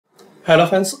Hello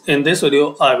friends, in this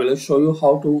video I will show you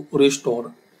how to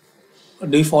restore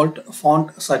default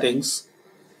font settings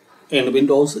in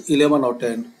Windows 11 or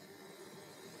 10.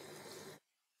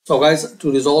 So guys,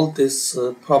 to resolve this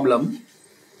problem,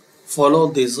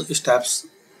 follow these steps.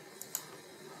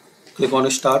 Click on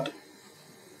Start,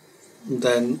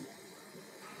 then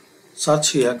search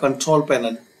here Control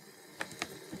Panel.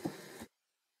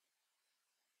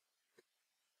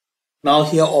 Now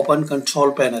here open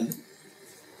Control Panel.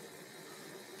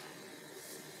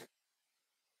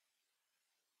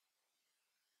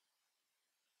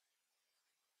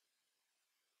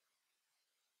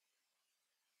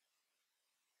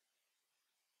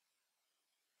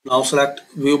 Now select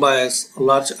View by as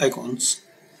large icons.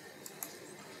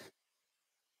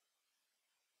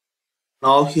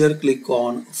 Now here click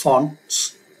on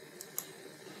Fonts.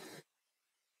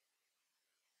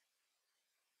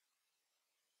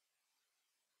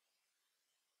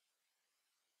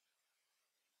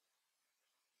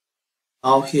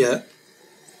 Now here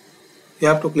you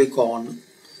have to click on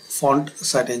Font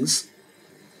Settings.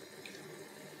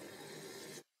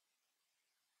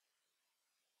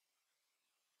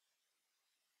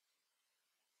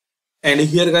 And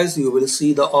here guys you will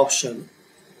see the option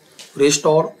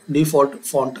Restore default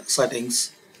font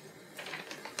settings.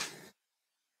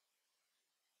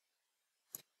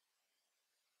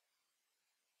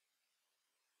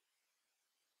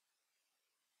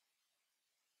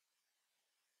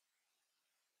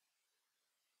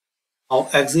 Now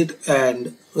exit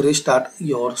and restart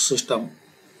your system.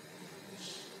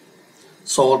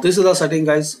 So this is the setting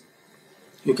guys.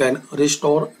 You can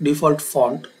restore default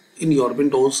font in your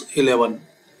Windows 11.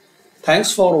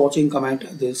 Thanks for watching.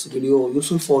 Comment this video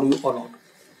useful for you or not.